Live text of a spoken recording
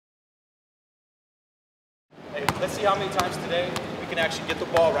Hey, let's see how many times today we can actually get the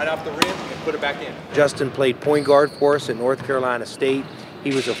ball right off the rim and put it back in. Justin played point guard for us at North Carolina State.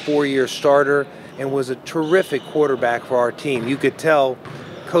 He was a 4-year starter and was a terrific quarterback for our team. You could tell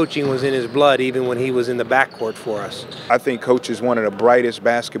coaching was in his blood even when he was in the backcourt for us. I think Coach is one of the brightest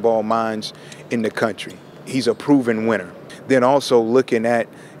basketball minds in the country. He's a proven winner. Then also looking at,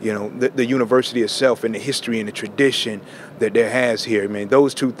 the university itself and the history and the tradition that there has here. I mean,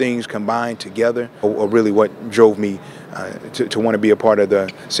 those two things combined together are really what drove me to want to be a part of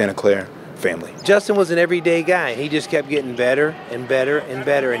the Santa Clara family. Justin was an everyday guy. He just kept getting better and better and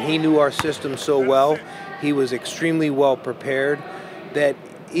better, and he knew our system so well. He was extremely well prepared that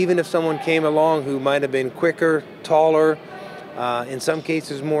even if someone came along who might have been quicker, taller, in some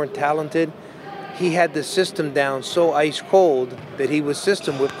cases more talented, he had the system down so ice cold that he was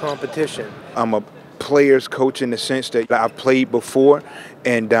system with competition. I'm a player's coach in the sense that I've played before,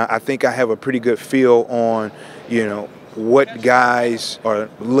 and I think I have a pretty good feel on, what guys are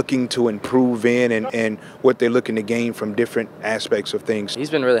looking to improve in and what they're looking to gain from different aspects of things.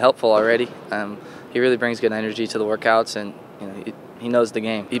 He's been really helpful already. He really brings good energy to the workouts, and he knows the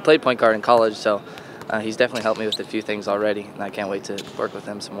game. He played point guard in college, so he's definitely helped me with a few things already, and I can't wait to work with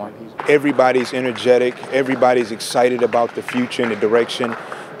him some more. Everybody's energetic. Everybody's excited about the future and the direction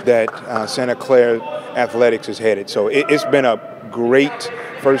that Santa Clara athletics is headed. So it's been a great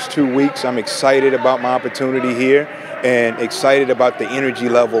first 2 weeks. I'm excited about my opportunity here and excited about the energy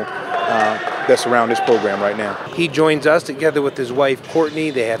level that's around this program right now. He joins us together with his wife,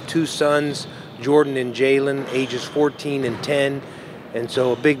 Courtney. They have 2 sons, Jordan and Jalen, ages 14 and 10. And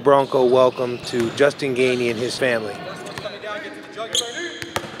so a big Bronco welcome to Justin Gainey and his family.